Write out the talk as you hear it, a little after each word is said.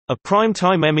A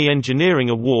Primetime Emmy Engineering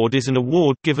Award is an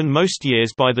award given most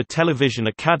years by the Television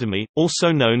Academy,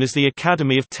 also known as the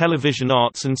Academy of Television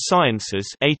Arts and Sciences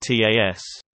 (ATAS).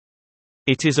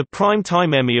 It is a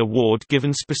Primetime Emmy Award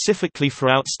given specifically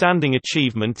for outstanding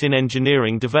achievement in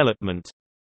engineering development.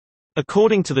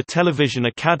 According to the Television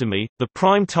Academy, the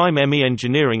Primetime Emmy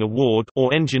Engineering Award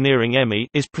or Engineering Emmy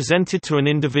is presented to an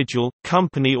individual,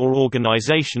 company or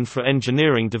organization for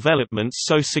engineering developments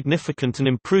so significant an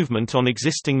improvement on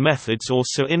existing methods or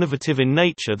so innovative in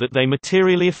nature that they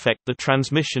materially affect the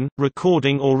transmission,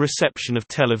 recording or reception of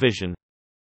television.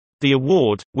 The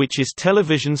award, which is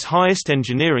television's highest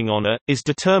engineering honor, is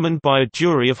determined by a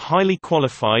jury of highly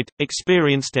qualified,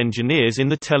 experienced engineers in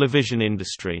the television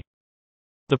industry.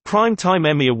 The Primetime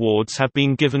Emmy Awards have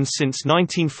been given since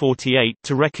 1948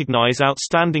 to recognize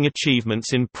outstanding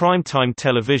achievements in primetime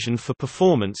television for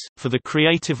performance, for the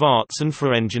creative arts and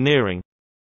for engineering.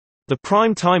 The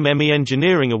Primetime Emmy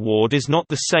Engineering Award is not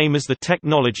the same as the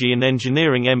Technology and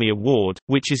Engineering Emmy Award,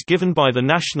 which is given by the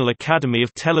National Academy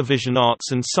of Television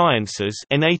Arts and Sciences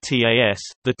 (NATAS),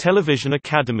 the Television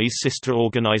Academy's sister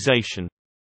organization.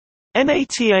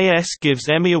 NATAS gives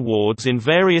Emmy Awards in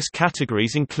various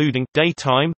categories including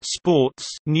daytime, sports,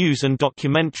 news and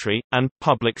documentary, and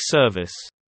public service.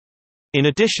 In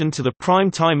addition to the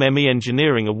Primetime Emmy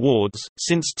Engineering Awards,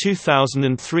 since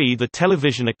 2003 the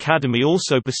Television Academy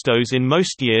also bestows in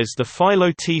most years the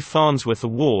Philo T. Farnsworth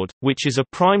Award, which is a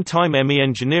Primetime Emmy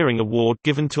Engineering Award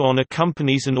given to honor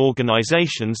companies and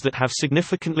organizations that have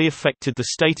significantly affected the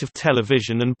state of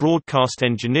television and broadcast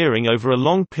engineering over a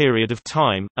long period of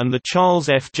time, and the Charles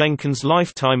F. Jenkins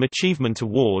Lifetime Achievement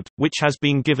Award, which has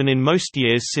been given in most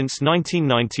years since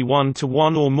 1991 to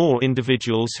one or more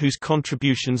individuals whose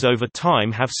contributions over time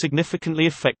have significantly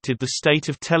affected the state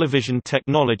of television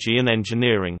technology and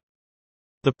engineering.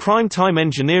 The Primetime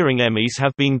Engineering Emmys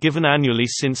have been given annually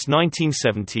since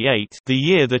 1978, the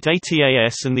year that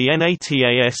ATAS and the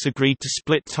NATAS agreed to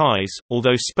split ties,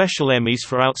 although special Emmys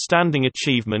for outstanding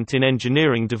achievement in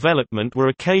engineering development were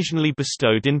occasionally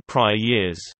bestowed in prior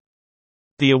years.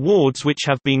 The awards which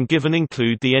have been given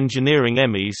include the Engineering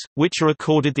Emmys, which are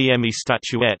accorded the Emmy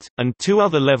Statuette, and two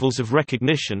other levels of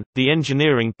recognition, the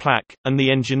Engineering Plaque, and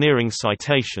the Engineering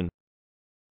Citation.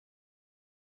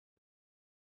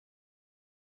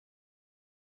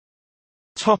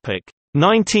 Topic: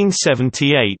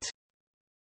 1978.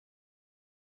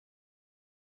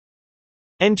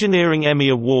 Engineering Emmy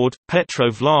Award,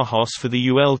 Petro Vlahos for the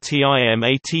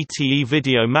ULTIMATTE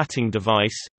video matting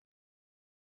device.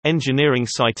 Engineering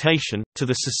Citation, to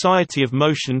the Society of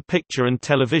Motion Picture and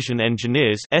Television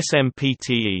Engineers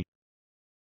 (SMPTE).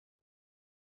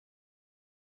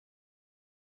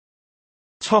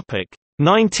 Topic: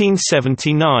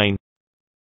 1979.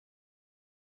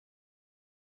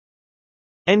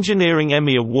 Engineering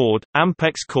Emmy Award,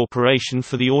 Ampex Corporation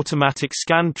for the Automatic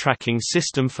Scan Tracking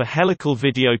System for Helical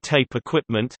Videotape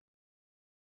Equipment.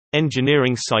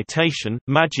 Engineering Citation,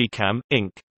 Magicam, Inc.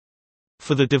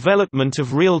 for the development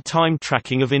of real-time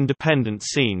tracking of independent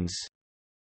scenes.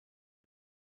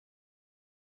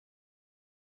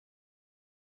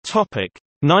 Topic: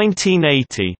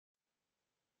 1980.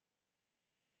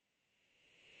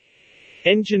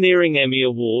 Engineering Emmy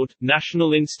Award,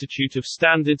 National Institute of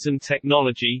Standards and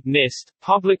Technology (NIST),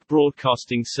 Public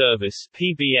Broadcasting Service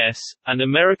 (PBS), and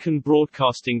American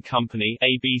Broadcasting Company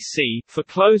 (ABC) for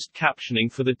closed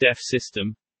captioning for the deaf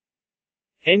system.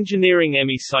 Engineering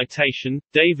Emmy Citation,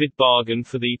 David Bargan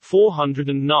for the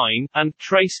 409 and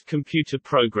traced computer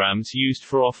programs used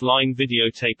for offline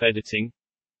videotape editing.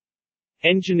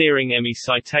 Engineering Emmy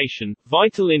Citation,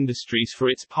 Vital Industries for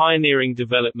its pioneering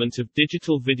development of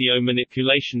digital video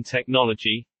manipulation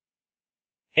technology.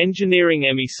 Engineering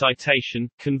Emmy Citation,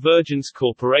 Convergence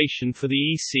Corporation for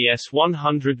the ECS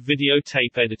 100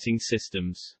 videotape editing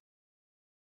systems.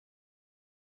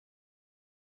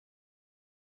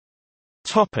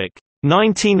 Topic: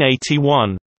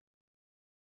 1981.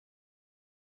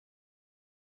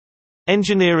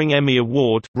 Engineering Emmy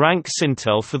Award, Rank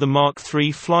Sintel for the Mark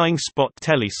III Flying Spot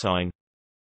telesign.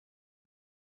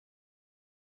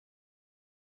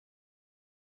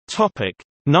 Topic: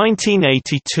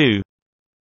 1982.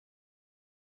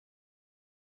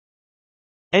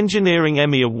 Engineering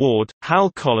Emmy Award,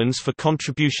 Hal Collins for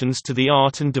contributions to the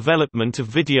art and development of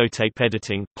videotape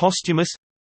editing, posthumous.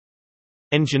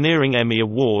 Engineering Emmy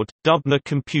Award, Dubner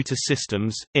Computer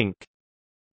Systems, Inc.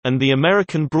 and the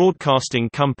American Broadcasting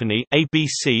Company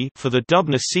 (ABC) for the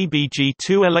Dubner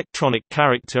CBG2 electronic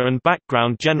character and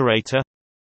background generator.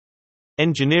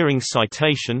 Engineering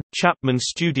Citation, Chapman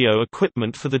Studio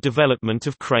Equipment for the development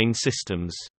of crane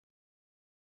systems.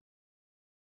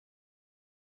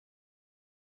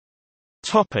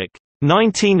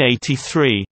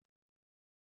 1983.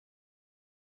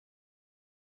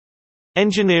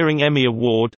 Engineering Emmy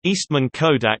Award, Eastman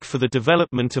Kodak for the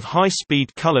development of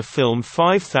high-speed color film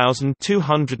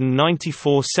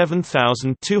 5294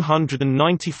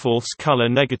 7294 color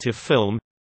negative film.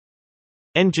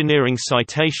 Engineering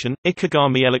citation,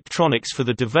 Ikegami Electronics for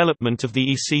the development of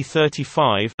the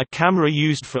EC35, a camera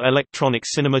used for electronic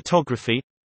cinematography.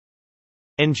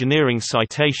 Engineering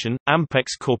citation, Ampex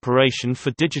Corporation for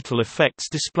digital effects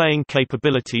displaying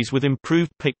capabilities with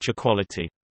improved picture quality.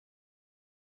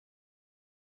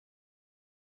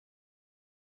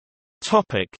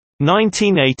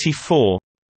 1984.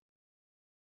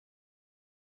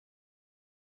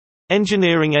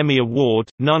 Engineering Emmy Award,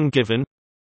 none given.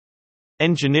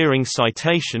 Engineering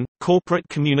citation, Corporate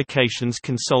Communications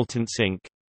Consultants Inc.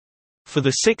 for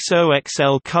the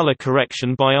 60XL color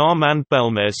correction by Armand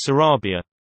Belmez Sarabia.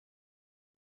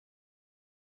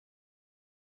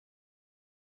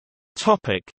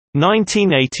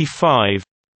 1985.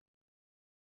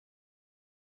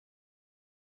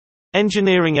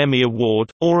 Engineering Emmy Award,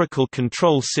 Oracle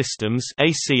Control Systems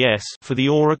 (ACS) for the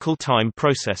Oracle Time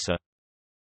Processor.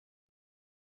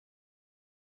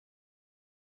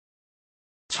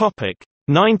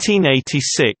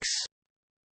 1986.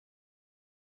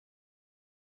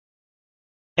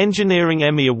 Engineering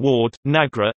Emmy Award,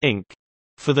 Nagra, Inc.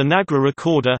 for the Nagra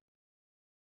Recorder.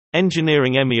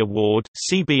 Engineering Emmy Award,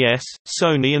 CBS,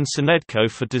 Sony and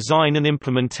Sonedco for design and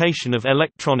implementation of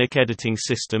electronic editing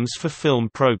systems for film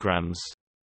programs.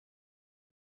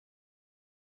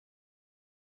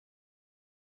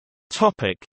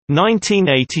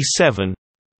 1987.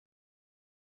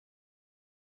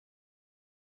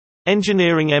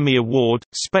 Engineering Emmy Award,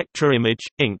 Spectra Image,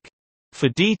 Inc. for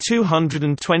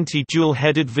D220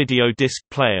 dual-headed video disc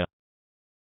player.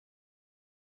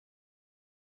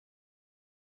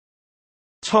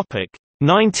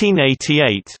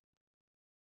 1988.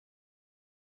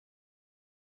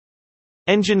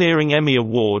 Engineering Emmy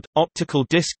Award, Optical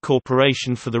Disc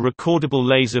Corporation for the recordable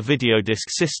laser videodisc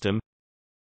system.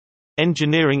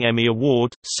 Engineering Emmy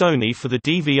Award, Sony for the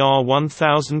DVR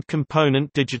 1000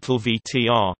 component digital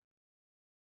VTR.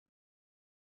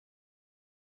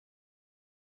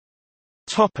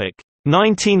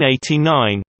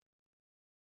 1989.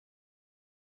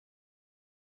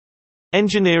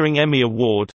 Engineering Emmy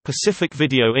Award, Pacific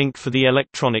Video Inc. for the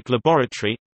Electronic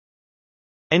Laboratory.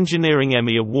 Engineering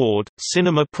Emmy Award,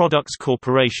 Cinema Products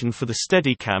Corporation for the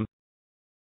Steadicam.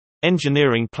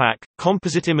 Engineering Plaque,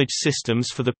 Composite Image Systems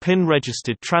for the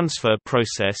pin-registered transfer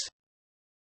process.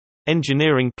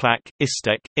 Engineering Plaque,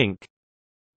 Istec, Inc.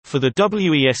 for the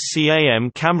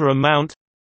WESCAM camera mount.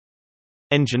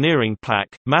 Engineering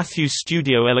Plaque, Matthews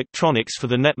Studio Electronics for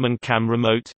the Netman Cam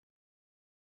remote.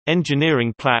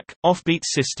 Engineering Plaque, Offbeat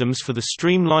Systems for the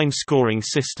Streamline scoring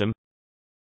system.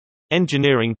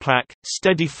 Engineering Plaque,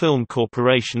 Steady Film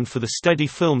Corporation for the Steady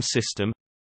Film system.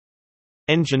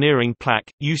 Engineering Plaque,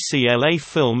 UCLA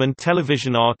Film and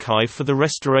Television Archive for the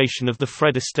restoration of the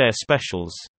Fred Astaire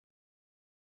specials.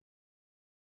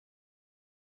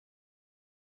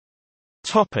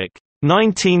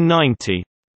 1990.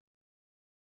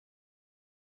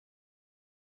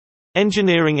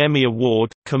 Engineering Emmy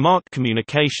Award, Comarch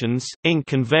Communications,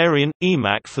 Inc. and Varian,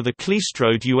 EMAC for the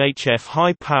Cleestrode UHF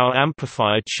high-power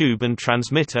amplifier tube and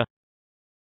transmitter.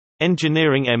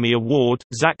 Engineering Emmy Award,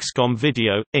 Zaxcom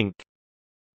Video, Inc.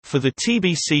 for the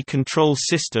TBC control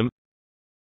system.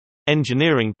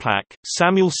 Engineering Plaque,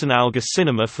 Samuelson Alga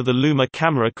Cinema for the Luma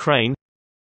camera crane.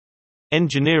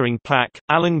 Engineering Plaque,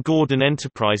 Alan Gordon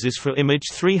Enterprises for Image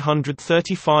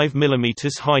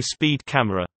 335mm high-speed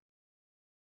camera.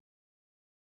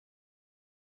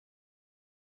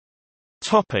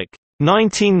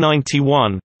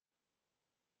 1991.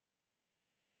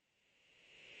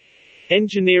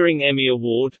 Engineering Emmy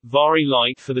Award, Vari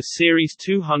Light for the Series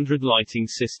 200 lighting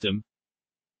system.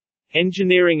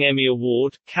 Engineering Emmy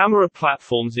Award, Camera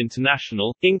Platforms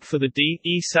International, Inc. for the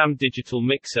D-ESAM digital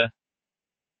mixer.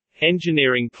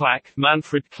 Engineering Plaque,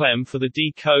 Manfred Clem for the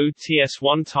D-Code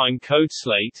TS1 time code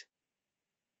slate.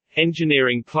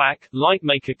 Engineering Plaque,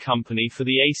 Lightmaker Company for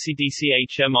the AC/DC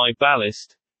HMI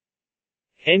ballast.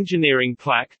 Engineering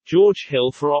Plaque, George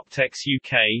Hill for Optex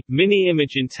UK, Mini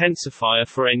Image Intensifier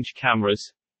for Eng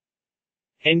cameras.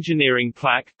 Engineering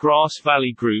Plaque, Grass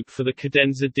Valley Group for the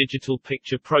Cadenza Digital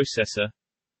Picture Processor.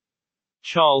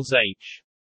 Charles H.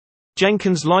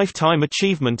 Jenkins Lifetime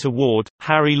Achievement Award,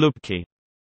 Harry Lubke.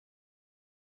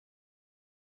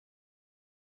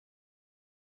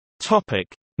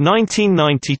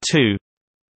 1992.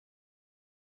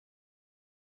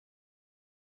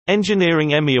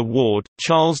 Engineering Emmy Award,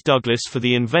 Charles Douglas for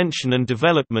the invention and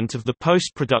development of the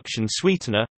post-production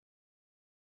sweetener.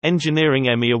 Engineering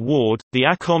Emmy Award, the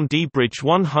Acom D-Bridge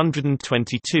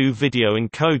 122 video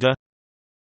encoder.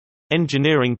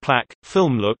 Engineering Plaque,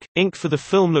 FilmLook, Inc. for the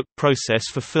FilmLook process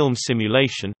for film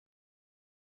simulation.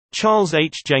 Charles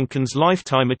H. Jenkins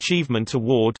Lifetime Achievement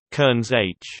Award, Kearns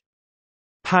H.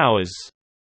 Powers.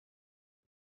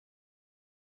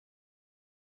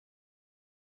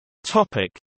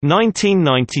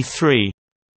 1993.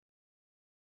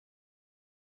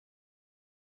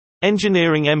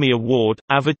 Engineering Emmy Award,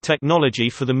 Avid Technology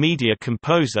for the Media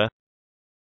Composer.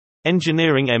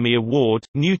 Engineering Emmy Award,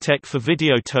 NewTek for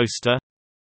Video Toaster.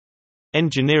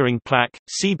 Engineering Plaque,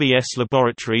 CBS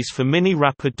Laboratories for Mini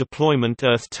Rapid Deployment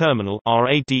Earth Terminal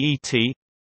 (RADET).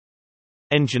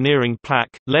 Engineering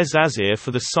Plaque, Les Azir for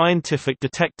the scientific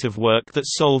detective work that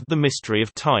solved the mystery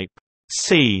of Type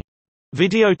C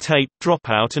videotape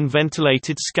dropout and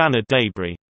ventilated scanner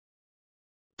debris.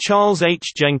 Charles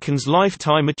H. Jenkins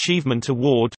Lifetime Achievement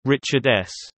Award, Richard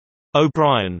S.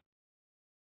 O'Brien.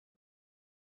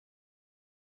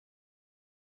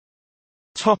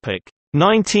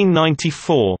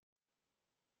 1994.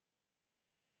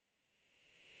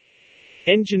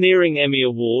 Engineering Emmy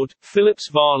Award, Philips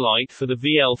Varlight for the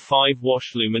VL5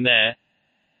 wash luminaire.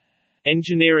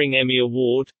 Engineering Emmy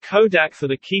Award, Kodak for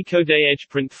the Keycode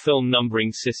EdgePrint film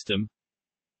numbering system.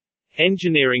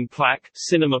 Engineering Plaque,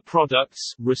 Cinema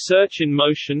Products, Research in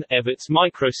Motion, Evitz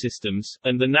Microsystems,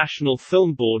 and the National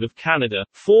Film Board of Canada,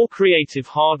 4 creative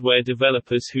hardware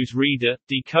developers whose reader,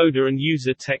 decoder and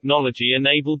user technology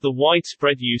enabled the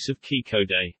widespread use of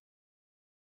Keycode.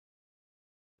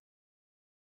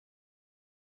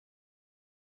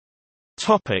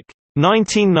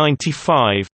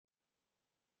 1995.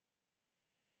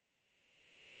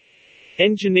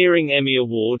 Engineering Emmy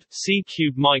Award,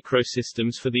 C-Cube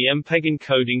Microsystems for the MPEG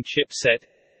encoding chipset.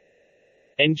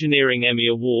 Engineering Emmy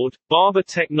Award, Barber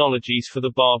Technologies for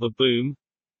the Barber Boom.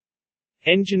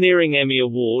 Engineering Emmy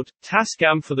Award,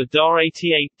 Tascam for the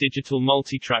DAR-88 digital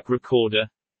multitrack recorder.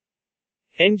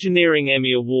 Engineering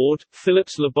Emmy Award,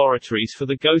 Philips Laboratories for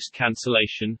the Ghost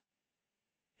cancellation.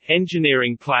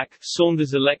 Engineering Plaque,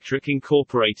 Saunders Electric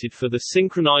Incorporated for the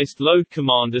synchronized load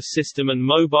commander system and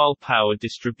mobile power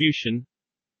distribution.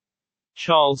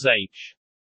 Charles H.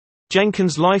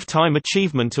 Jenkins Lifetime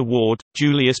Achievement Award,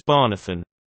 Julius Barnathan.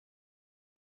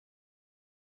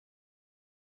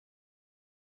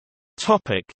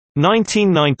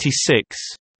 1996.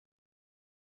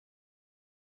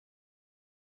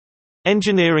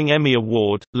 Engineering Emmy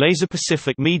Award, Laser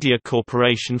Pacific Media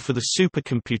Corporation for the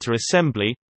supercomputer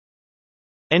assembly.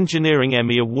 Engineering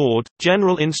Emmy Award,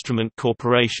 General Instrument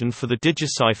Corporation for the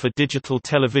DigiCipher digital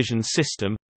television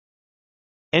system.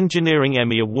 Engineering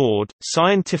Emmy Award,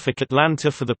 Scientific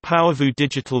Atlanta for the PowerView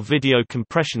digital video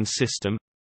compression system.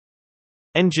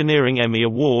 Engineering Emmy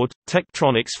Award,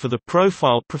 Tektronix for the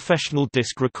Profile professional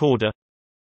disc recorder.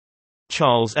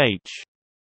 Charles H.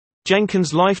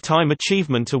 Jenkins Lifetime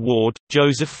Achievement Award,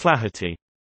 Joseph Flaherty.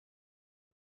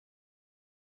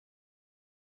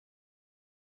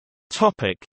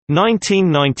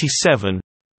 1997.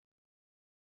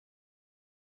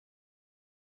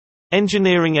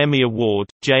 Engineering Emmy Award,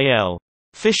 J.L.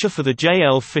 Fisher for the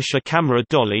J.L. Fisher Camera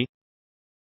Dolly.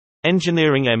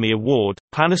 Engineering Emmy Award,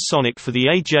 Panasonic for the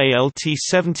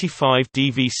AJLT75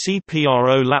 DVC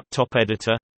PRO laptop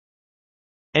editor.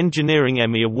 Engineering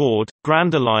Emmy Award,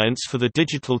 Grand Alliance for the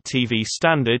digital TV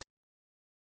standard.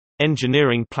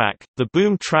 Engineering Plaque, the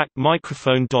Boom Track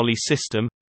microphone dolly system.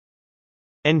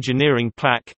 Engineering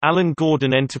Plaque, Alan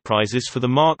Gordon Enterprises for the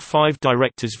Mark V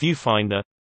Director's Viewfinder.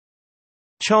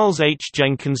 Charles H.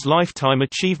 Jenkins Lifetime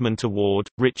Achievement Award,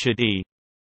 Richard E.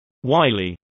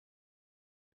 Wiley.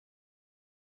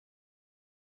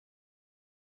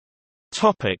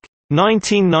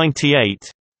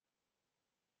 1998.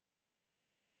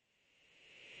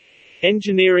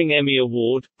 Engineering Emmy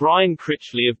Award, Brian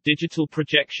Critchley of Digital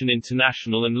Projection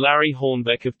International and Larry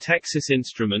Hornbeck of Texas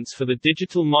Instruments for the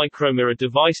Digital Micromirror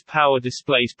Device Power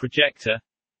Displays Projector.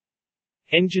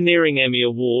 Engineering Emmy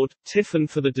Award, Tiffin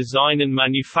for the design and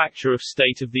manufacture of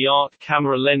state-of-the-art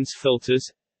camera lens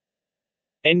filters.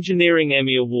 Engineering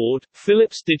Emmy Award,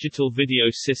 Philips Digital Video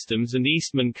Systems and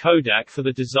Eastman Kodak for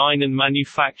the design and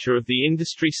manufacture of the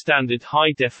industry-standard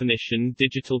high-definition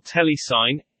digital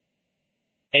telesign.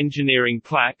 Engineering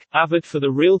Plaque, Avid for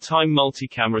the real-time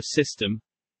multicamera system.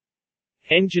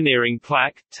 Engineering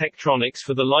Plaque, Tektronix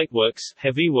for the Lightworks,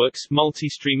 HeavyWorks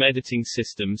multi-stream editing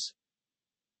systems.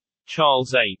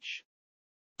 Charles H.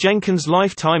 Jenkins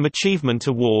Lifetime Achievement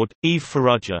Award, Eve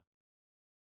Farrugia.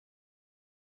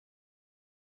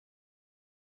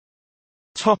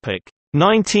 Topic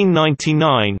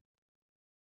 1999.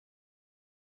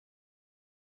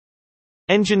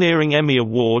 Engineering Emmy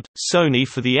Award, Sony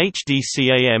for the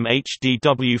HDCAM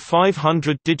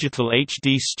HDW500 Digital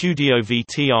HD Studio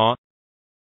VTR.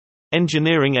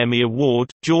 Engineering Emmy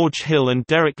Award, George Hill and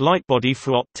Derek Lightbody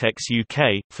for Optex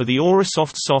UK, for the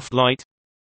Aurasoft Soft Light.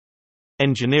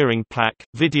 Engineering Plaque,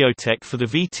 Videotech for the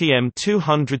VTM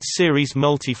 200 series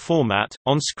multi-format,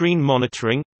 on-screen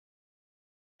monitoring.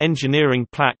 Engineering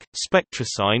Plaque,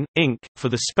 SpectraSign, Inc., for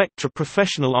the Spectra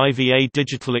Professional IVA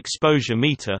Digital Exposure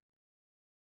Meter.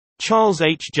 Charles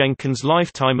H. Jenkins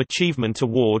Lifetime Achievement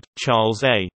Award, Charles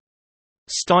A.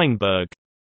 Steinberg.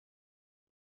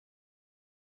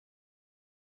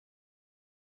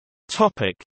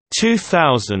 Topic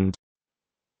 2000.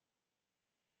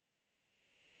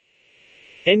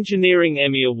 Engineering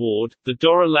Emmy Award, the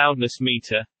Dora Loudness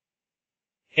Meter.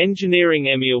 Engineering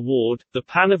Emmy Award, the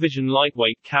Panavision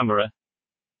Lightweight Camera.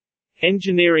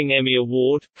 Engineering Emmy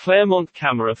Award, Claremont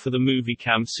Camera for the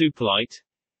Moviecam Superlight.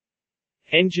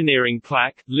 Engineering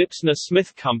Plaque, Lipsner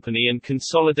Smith Company and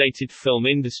Consolidated Film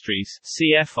Industries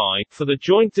 (CFI) for the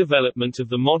joint development of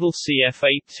the model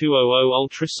CF8200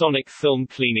 ultrasonic film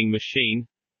cleaning machine.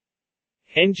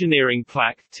 Engineering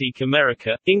Plaque, Teak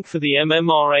America, Inc. for the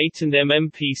MMR8 and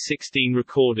MMP16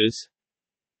 recorders.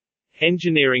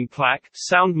 Engineering Plaque,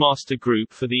 Soundmaster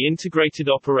Group for the Integrated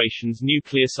Operations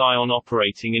Nucleus Ion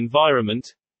Operating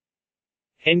Environment.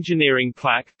 Engineering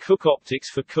Plaque, Cook Optics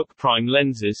for Cook Prime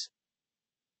Lenses.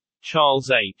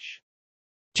 Charles H.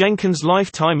 Jenkins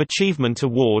Lifetime Achievement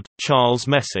Award, Charles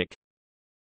Messick.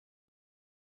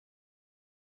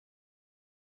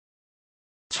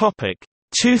 Topic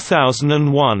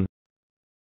 2001.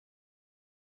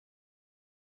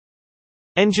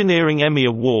 Engineering Emmy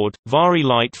Award, Vari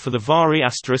Light for the Vari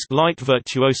 * Light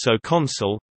Virtuoso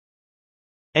console.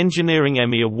 Engineering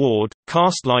Emmy Award,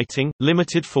 Cast Lighting,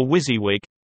 Limited for WYSIWYG.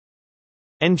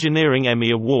 Engineering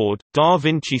Emmy Award, Da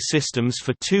Vinci Systems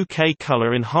for 2K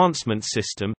Color Enhancement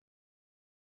System.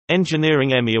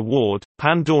 Engineering Emmy Award,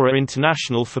 Pandora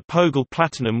International for Poggle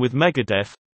Platinum with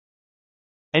Megadeth.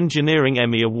 Engineering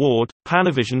Emmy Award,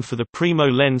 Panavision for the Primo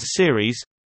Lens series.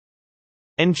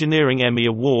 Engineering Emmy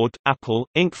Award, Apple,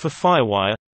 Inc. for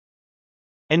Firewire.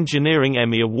 Engineering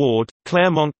Emmy Award,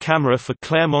 Claremont Camera for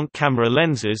Claremont Camera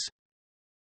Lenses.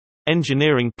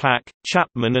 Engineering Plaque,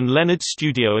 Chapman and Leonard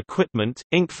Studio Equipment,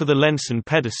 Inc. for the Lenson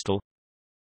Pedestal.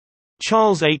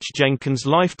 Charles H. Jenkins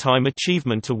Lifetime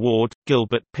Achievement Award,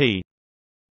 Gilbert P.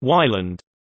 Weiland.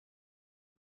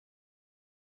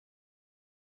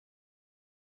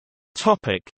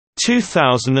 Topic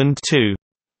 2002.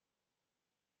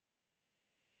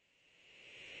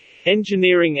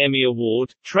 Engineering Emmy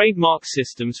Award, Trademark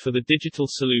Systems for the Digital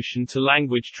Solution to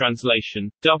Language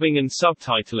Translation, Dubbing and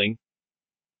Subtitling.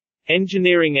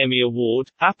 Engineering Emmy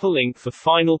Award, Apple Inc. for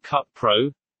Final Cut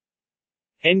Pro.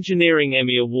 Engineering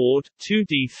Emmy Award,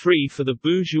 2D3 for the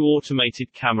Boujou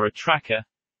Automated Camera Tracker.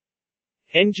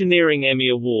 Engineering Emmy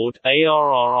Award,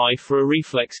 ARRI for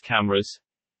Ariflex cameras.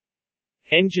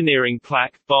 Engineering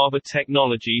Plaque, Barber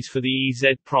Technologies for the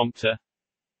EZ Prompter.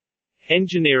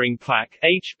 Engineering Plaque,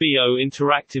 HBO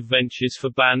Interactive Ventures for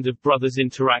Band of Brothers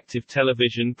Interactive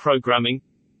Television Programming.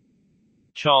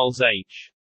 Charles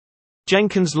H.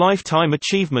 Jenkins Lifetime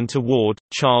Achievement Award,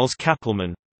 Charles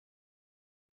Kappelman.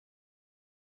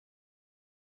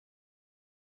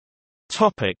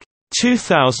 Topic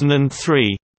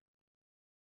 2003.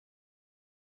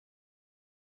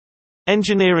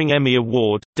 Engineering Emmy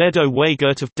Award, Dedo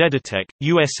Weigert of Dedotech,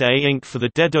 USA Inc. for the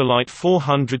Dedolight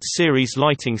 400 series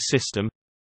lighting system.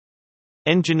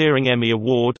 Engineering Emmy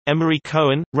Award, Emery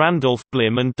Cohen, Randolph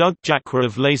Blim and Doug Jacqua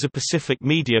of Laser Pacific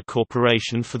Media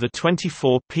Corporation for the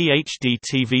 24 PhD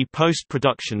TV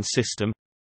post-production system.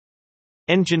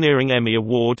 Engineering Emmy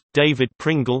Award, David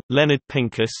Pringle, Leonard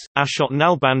Pincus, Ashot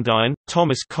Nalbandian,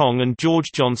 Thomas Kong and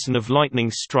George Johnson of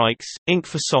Lightning Strikes, Inc.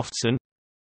 for Softson.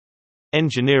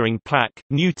 Engineering Plaque,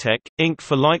 Newtek, Inc.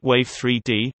 for Lightwave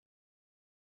 3D.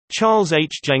 Charles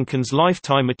H. Jenkins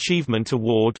Lifetime Achievement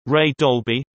Award, Ray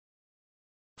Dolby.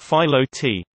 Philo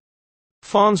T.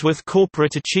 Farnsworth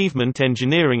Corporate Achievement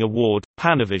Engineering Award,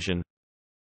 Panavision.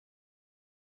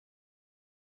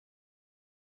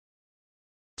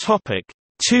 Topic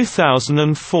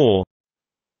 2004.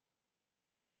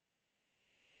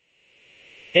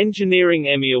 Engineering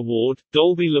Emmy Award,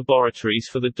 Dolby Laboratories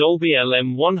for the Dolby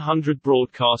LM100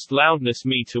 Broadcast Loudness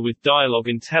Meter with Dialogue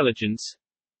Intelligence.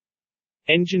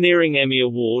 Engineering Emmy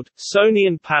Award, Sony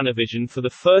and Panavision for the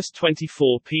first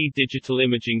 24p digital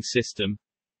imaging system.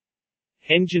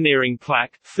 Engineering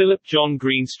Plaque, Philip John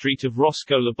Greenstreet of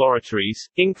Roscoe Laboratories,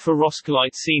 Inc. for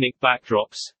Roscolite Scenic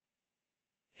Backdrops.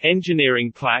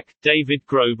 Engineering plaque, David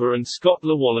Grober and Scott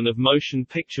Llewellyn of Motion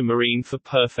Picture Marine for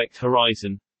Perfect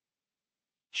Horizon.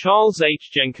 Charles H.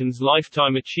 Jenkins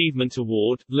Lifetime Achievement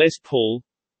Award, Les Paul.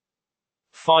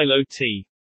 Philo T.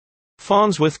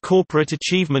 Farnsworth Corporate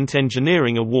Achievement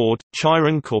Engineering Award,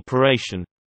 Chiron Corporation.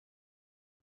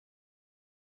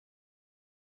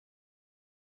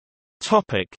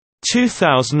 Topic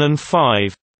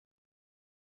 2005.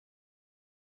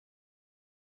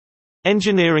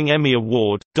 Engineering Emmy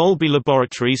Award, Dolby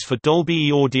Laboratories for Dolby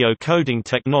E-Audio Coding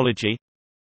Technology.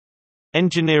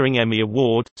 Engineering Emmy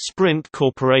Award, Sprint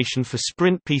Corporation for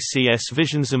Sprint PCS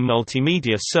Visions and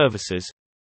Multimedia Services.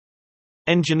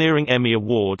 Engineering Emmy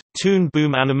Award, Toon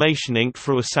Boom Animation Inc.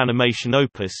 for US Animation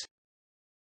Opus.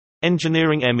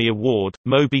 Engineering Emmy Award,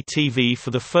 Mobi TV for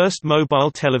the first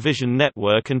mobile television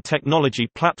network and technology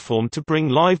platform to bring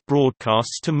live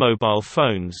broadcasts to mobile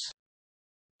phones.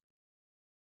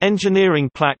 Engineering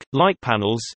plaque, Light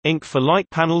Panels, Inc. for Light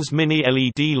Panels Mini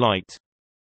LED light.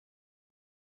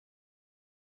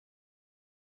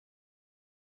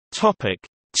 Topic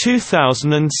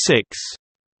 2006.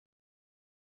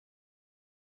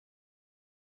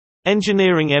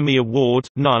 Engineering Emmy Award,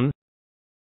 none.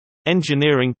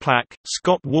 Engineering plaque,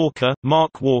 Scott Walker,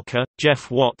 Mark Walker, Jeff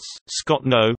Watts, Scott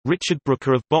No, Richard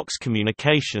Brooker of Box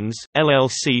Communications,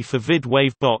 LLC for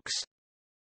VidWave Box.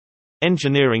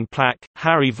 Engineering plaque,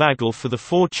 Harry Vagel for the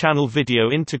 4-channel video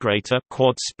integrator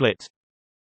Quad Split.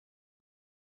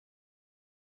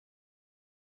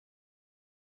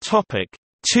 Topic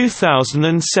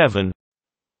 2007.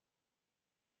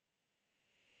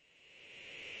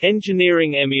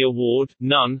 Engineering Emmy Award,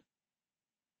 none.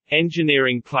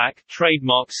 Engineering plaque,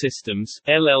 Trademark Systems,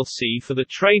 LLC for the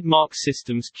Trademark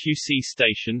Systems QC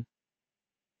station.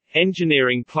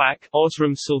 Engineering plaque,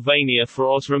 Osram Sylvania for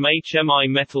Osram HMI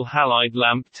Metal Halide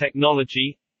Lamp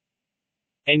Technology.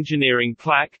 Engineering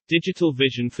plaque, Digital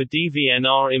Vision for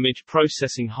DVNR Image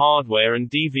Processing Hardware and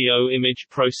DVO Image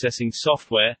Processing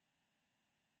Software.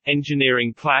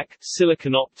 Engineering plaque,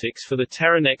 Silicon Optics for the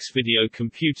Terranex Video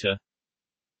Computer.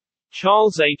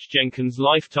 Charles H. Jenkins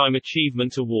Lifetime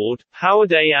Achievement Award,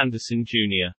 Howard A. Anderson,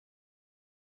 Jr.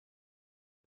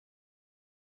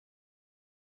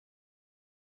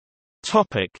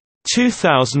 Topic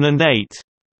 2008.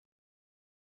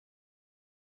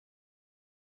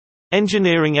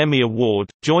 Engineering Emmy Award,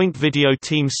 Joint Video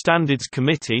Team Standards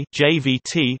Committee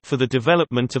 (JVT) for the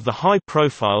development of the high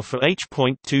profile for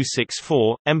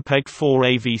H.264,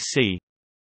 MPEG-4 AVC.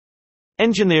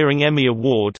 Engineering Emmy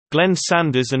Award, Glenn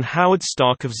Sanders and Howard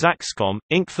Stark of Zaxcom,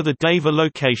 Inc. for the Dava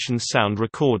Location Sound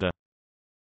Recorder.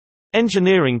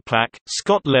 Engineering plaque,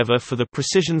 Scott Lever for the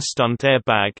Precision Stunt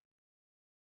Airbag.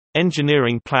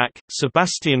 Engineering plaque,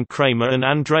 Sebastian Kramer and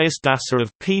Andreas Dasser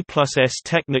of P+S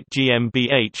Technik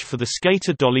GmbH for the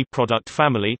Skater Dolly product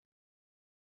family.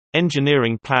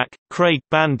 Engineering plaque, Craig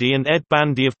Bandy and Ed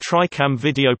Bandy of Tricam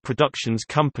Video Productions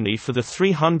Company for the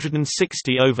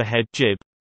 360 overhead jib.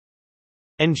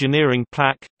 Engineering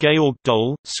plaque, Georg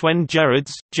Dole, Sven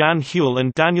Gerrards, Jan Huell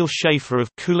and Daniel Schaefer of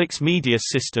Kulix Media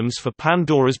Systems for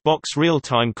Pandora's Box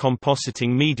Real-Time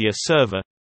Compositing Media Server.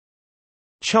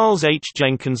 Charles H.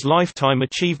 Jenkins Lifetime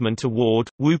Achievement Award,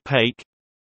 Wu Paik.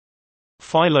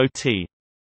 Philo T.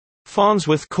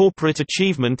 Farnsworth Corporate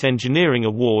Achievement Engineering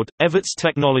Award, Everts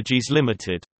Technologies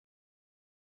Limited.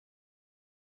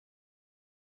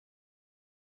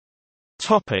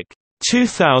 Topic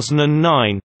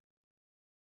 2009.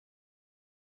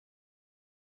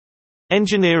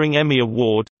 Engineering Emmy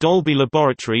Award, Dolby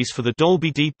Laboratories for the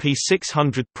Dolby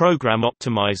DP600 Program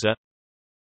Optimizer.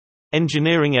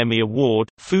 Engineering Emmy Award,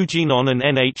 Fujinon and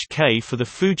NHK for the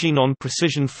Fujinon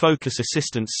Precision Focus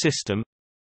Assistance System.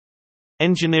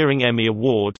 Engineering Emmy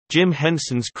Award, Jim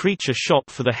Henson's Creature Shop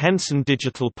for the Henson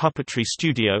Digital Puppetry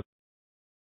Studio.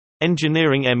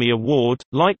 Engineering Emmy Award,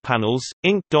 Light Panels,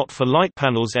 Inc. for Light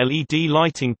Panels LED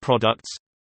lighting products.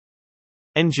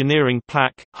 Engineering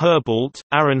plaque, Herbold,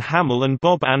 Aaron Hamill and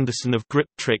Bob Anderson of Grip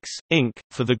Tricks, Inc.,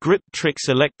 for the Grip Tricks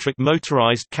electric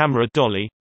motorized camera dolly.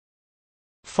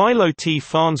 Philo T.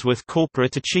 Farnsworth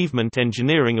Corporate Achievement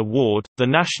Engineering Award, the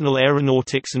National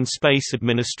Aeronautics and Space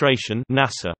Administration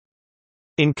 (NASA).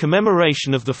 In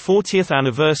commemoration of the 40th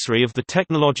anniversary of the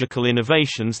technological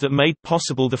innovations that made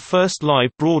possible the first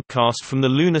live broadcast from the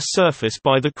lunar surface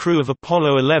by the crew of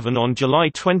Apollo 11 on July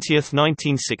 20,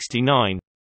 1969.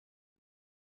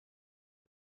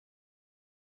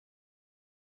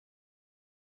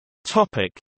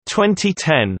 Topic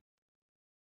 2010.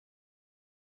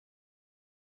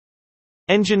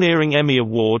 Engineering Emmy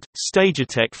Award,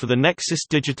 Stagitech for the Nexus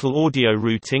Digital Audio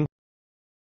Routing.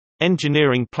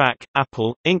 Engineering plaque,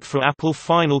 Apple, Inc. for Apple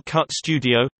Final Cut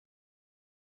Studio.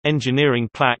 Engineering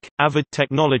plaque, Avid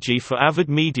Technology for Avid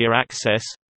Media Access.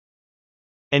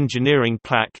 Engineering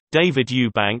plaque, David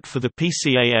Eubank for the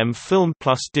PCAM Film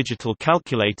Plus Digital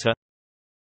Calculator.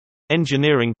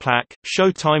 Engineering plaque,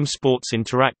 Showtime Sports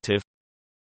Interactive.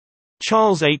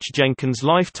 Charles H. Jenkins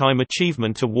Lifetime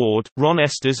Achievement Award, Ron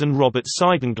Estes and Robert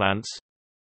Seidenglantz.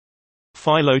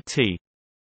 Philo T.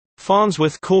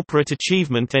 Farnsworth Corporate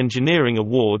Achievement Engineering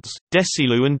Awards,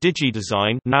 Desilu and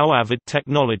DigiDesign, now Avid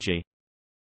Technology.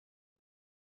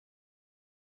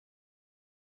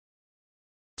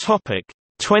 Topic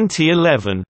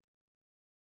 2011.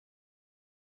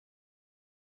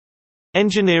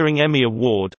 Engineering Emmy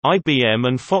Award, IBM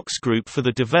and Fox Group for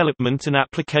the development and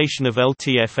application of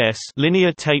LTFS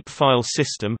linear tape file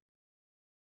system.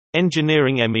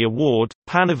 Engineering Emmy Award,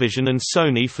 Panavision and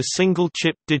Sony for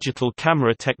single-chip digital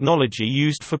camera technology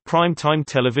used for primetime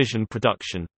television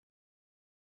production.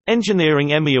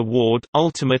 Engineering Emmy Award,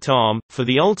 Ultimate Arm, for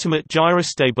the ultimate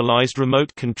gyrostabilized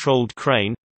remote-controlled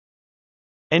crane.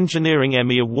 Engineering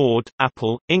Emmy Award,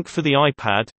 Apple, Inc. for the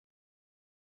iPad.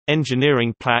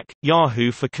 Engineering plaque,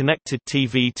 Yahoo for connected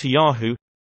TV to Yahoo.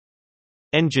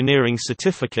 Engineering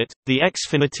certificate, the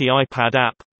Xfinity iPad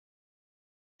app.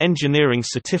 Engineering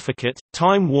certificate,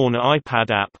 Time Warner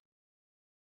iPad app.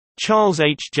 Charles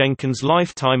H. Jenkins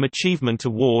Lifetime Achievement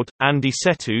Award, Andy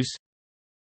Setus.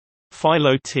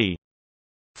 Philo T.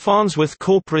 Farnsworth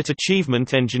Corporate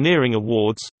Achievement Engineering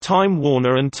Awards, Time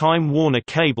Warner and Time Warner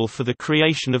Cable for the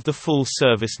creation of the full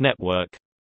service network.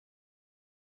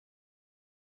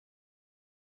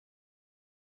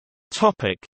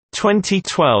 Topic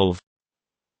 2012.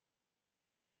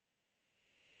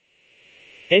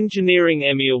 Engineering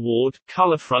Emmy Award,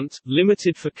 Colorfront,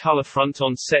 limited for Colorfront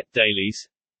on-set dailies.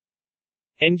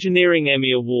 Engineering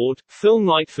Emmy Award, Film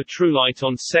Light for TrueLight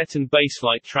on-set and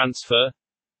baselight transfer.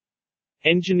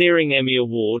 Engineering Emmy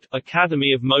Award,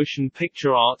 Academy of Motion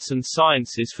Picture Arts and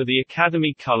Sciences for the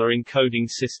Academy Color Encoding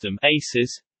System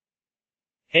ACES.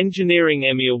 Engineering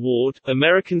Emmy Award,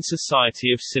 American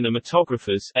Society of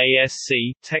Cinematographers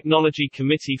ASC, Technology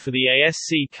Committee for the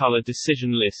ASC Color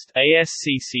Decision List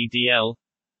ASC-CDL.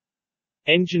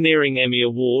 Engineering Emmy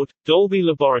Award, Dolby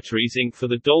Laboratories Inc. for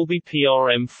the Dolby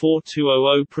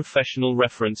PRM4200 Professional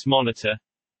Reference Monitor.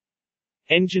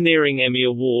 Engineering Emmy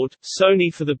Award,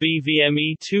 Sony for the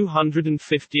BVME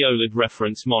 250 OLED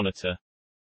Reference Monitor.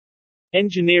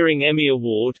 Engineering Emmy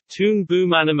Award, Toon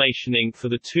Boom Animation Inc. for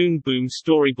the Toon Boom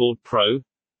Storyboard Pro.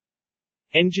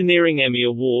 Engineering Emmy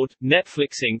Award,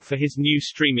 Netflix Inc. for his new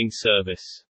streaming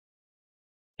service.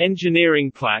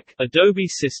 Engineering plaque, Adobe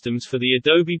Systems for the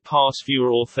Adobe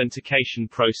PassViewer authentication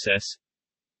process.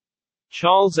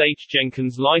 Charles H.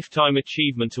 Jenkins Lifetime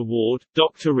Achievement Award,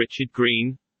 Dr. Richard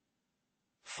Green.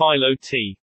 Philo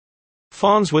T.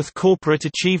 Farnsworth Corporate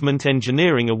Achievement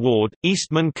Engineering Award,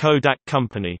 Eastman Kodak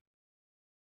Company.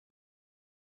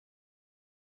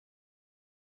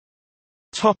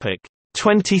 Topic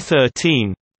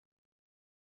 2013.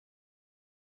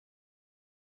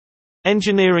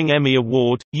 Engineering Emmy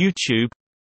Award, YouTube.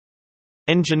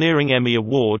 Engineering Emmy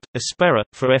Award, Aspera,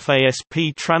 for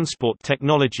FASP Transport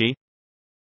Technology.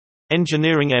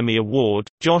 Engineering Emmy Award,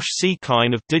 Josh C.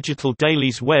 Kine of Digital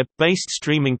Dailies web-based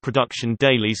streaming production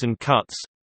Dailies and Cuts.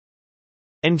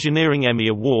 Engineering Emmy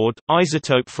Award,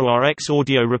 Isotope for RX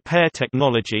Audio Repair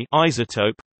Technology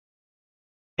Isotope.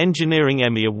 Engineering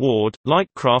Emmy Award,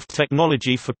 Lightcraft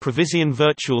Technology for Provision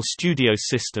Virtual Studio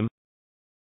System.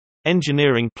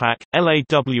 Engineering plaque,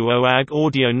 LAWOAG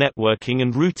Audio Networking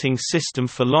and Routing System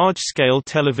for Large-Scale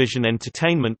Television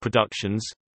Entertainment Productions.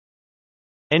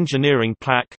 Engineering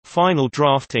plaque, Final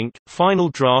Draft Inc., Final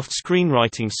Draft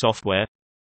Screenwriting Software.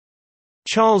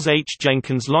 Charles H.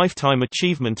 Jenkins Lifetime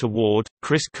Achievement Award,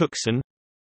 Chris Cookson.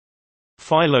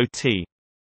 Philo T.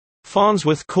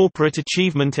 Farnsworth Corporate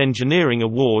Achievement Engineering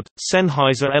Award,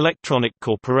 Sennheiser Electronic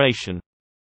Corporation.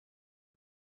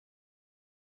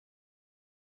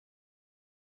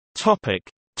 Topic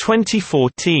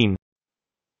 2014.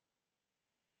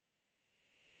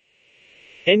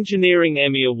 Engineering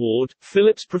Emmy Award,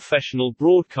 Philips Professional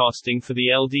Broadcasting for the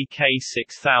LDK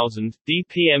 6000,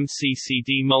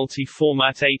 DPM-CCD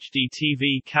Multi-Format HD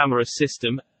TV Camera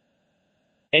System.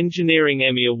 Engineering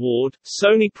Emmy Award,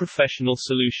 Sony Professional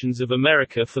Solutions of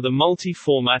America for the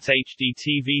Multi-Format HD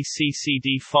TV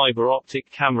CCD Fiber Optic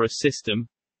Camera System.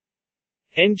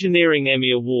 Engineering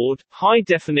Emmy Award, High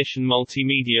Definition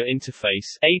Multimedia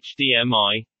Interface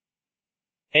HDMI.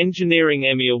 Engineering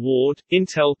Emmy Award,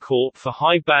 Intel Corp for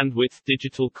High Bandwidth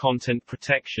Digital Content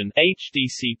Protection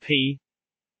HDCP.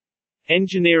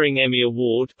 Engineering Emmy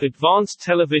Award, Advanced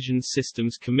Television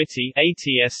Systems Committee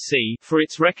 (ATSC), for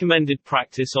its recommended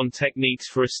practice on techniques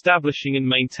for establishing and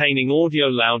maintaining audio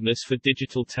loudness for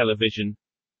digital television.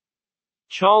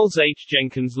 Charles H.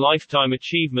 Jenkins Lifetime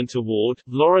Achievement Award,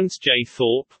 Lawrence J.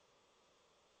 Thorpe.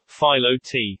 Philo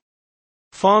T.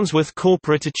 Farnsworth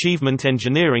Corporate Achievement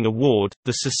Engineering Award,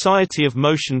 the Society of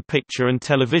Motion Picture and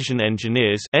Television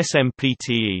Engineers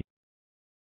 (SMPTE).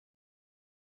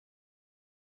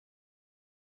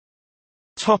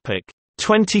 Topic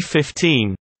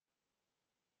 2015.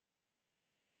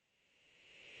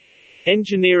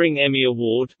 Engineering Emmy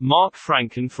Award, Mark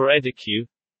Franken for EduQ.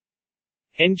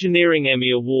 Engineering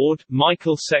Emmy Award,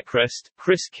 Michael Sechrest,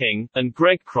 Chris King, and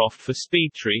Greg Croft for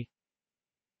Speedtree.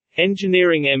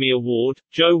 Engineering Emmy Award,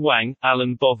 Joe Wang,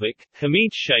 Alan Bovick,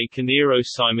 Hamid Sheikh and Eero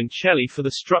Simoncelli for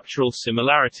the Structural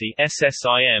Similarity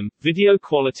 (SSIM) Video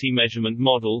Quality Measurement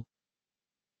Model.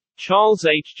 Charles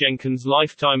H. Jenkins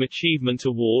Lifetime Achievement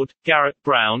Award, Garrett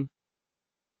Brown.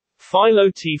 Philo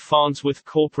T. Farnsworth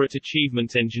Corporate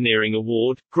Achievement Engineering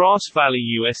Award, Grass Valley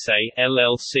USA,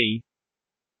 LLC.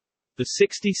 The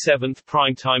 67th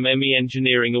Primetime Emmy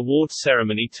Engineering Awards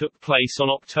ceremony took place on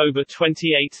October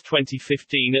 28,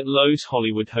 2015 at Loews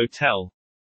Hollywood Hotel.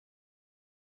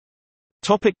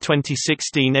 Topic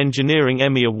 2016 Engineering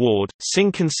Emmy Award,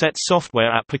 Sync-and-Set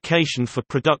Software Application for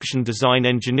Production Design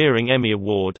Engineering Emmy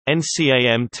Award,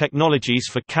 NCAM Technologies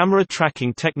for Camera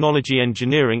Tracking Technology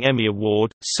Engineering Emmy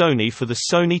Award, Sony for the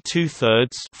Sony 2/3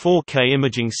 4K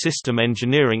Imaging System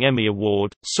Engineering Emmy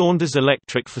Award, Saunders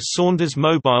Electric for Saunders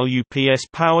Mobile UPS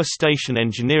Power Station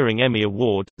Engineering Emmy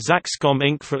Award, Zaxcom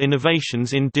Inc. for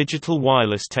Innovations in Digital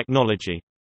Wireless Technology.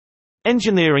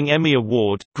 Engineering Emmy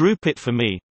Award, Group It For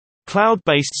Me.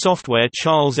 Cloud-based software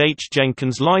Charles H.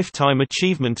 Jenkins Lifetime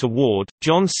Achievement Award,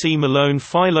 John C. Malone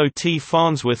Philo T.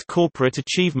 Farnsworth Corporate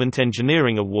Achievement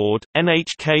Engineering Award,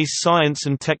 NHK's Science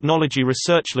and Technology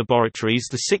Research Laboratories.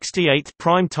 The 68th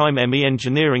Primetime Emmy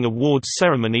Engineering Awards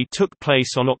ceremony took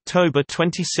place on October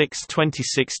 26,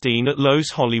 2016 at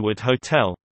Loews Hollywood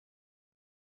Hotel.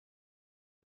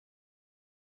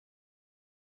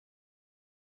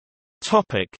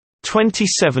 Topic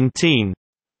 2017.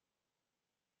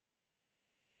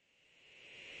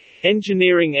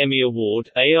 Engineering Emmy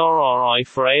Award, ARRI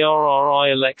for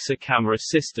ARRI Alexa Camera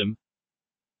System.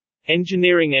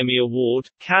 Engineering Emmy Award,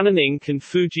 Canon Inc. and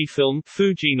Fujifilm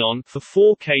Fujinon for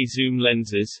 4K zoom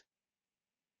lenses.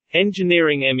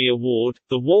 Engineering Emmy Award,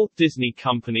 the Walt Disney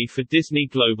Company for Disney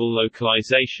Global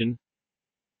Localization.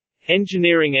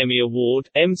 Engineering Emmy Award,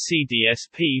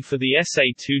 MCDSP for the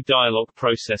SA2 Dialog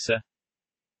Processor.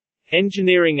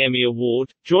 Engineering Emmy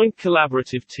Award, Joint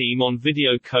Collaborative Team on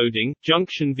Video Coding,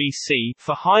 Junction VC,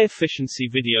 for High Efficiency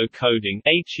Video Coding,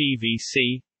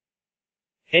 HEVC.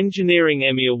 Engineering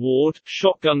Emmy Award,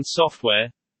 Shotgun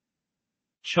Software.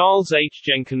 Charles H.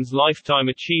 Jenkins Lifetime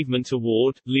Achievement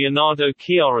Award, Leonardo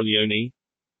Chiarolioni.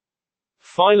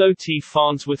 Philo T.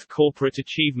 Farnsworth Corporate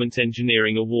Achievement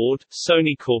Engineering Award,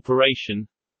 Sony Corporation.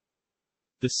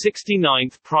 The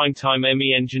 69th Primetime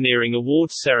Emmy Engineering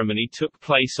Awards ceremony took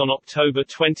place on October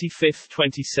 25,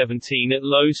 2017 at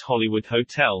Loews Hollywood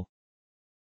Hotel.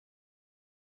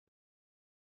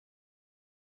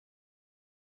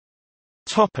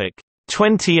 Topic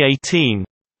 2018.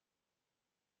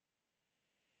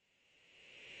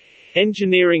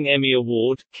 Engineering Emmy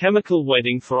Award, Chemical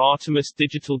Wedding for Artemis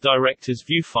Digital Director's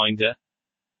Viewfinder.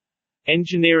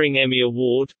 Engineering Emmy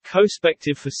Award,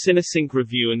 Cospective for CineSync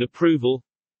Review and Approval.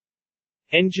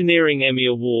 Engineering Emmy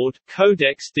Award,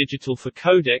 Codex Digital for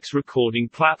Codex Recording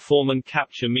Platform and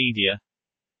Capture Media.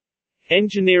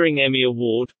 Engineering Emmy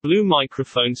Award, Blue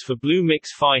Microphones for Blue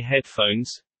Mix-Fi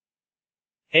Headphones.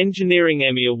 Engineering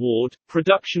Emmy Award,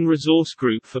 Production Resource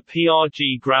Group for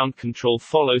PRG Ground Control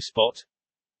Follow Spot.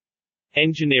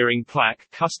 Engineering Plaque,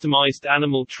 Customized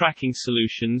Animal Tracking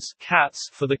Solutions CATS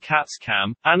for the CATS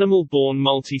Cam, Animal-Born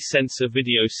Multi-Sensor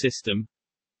Video System.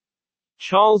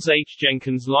 Charles H.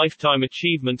 Jenkins Lifetime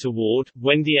Achievement Award,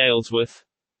 Wendy Aylesworth.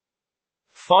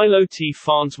 Philo T.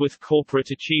 Farnsworth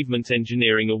Corporate Achievement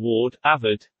Engineering Award,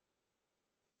 Avid.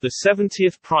 The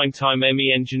 70th Primetime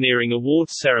Emmy Engineering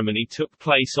Awards ceremony took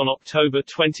place on October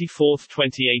 24,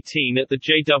 2018 at the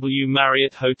JW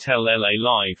Marriott Hotel LA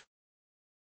Live.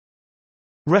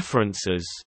 References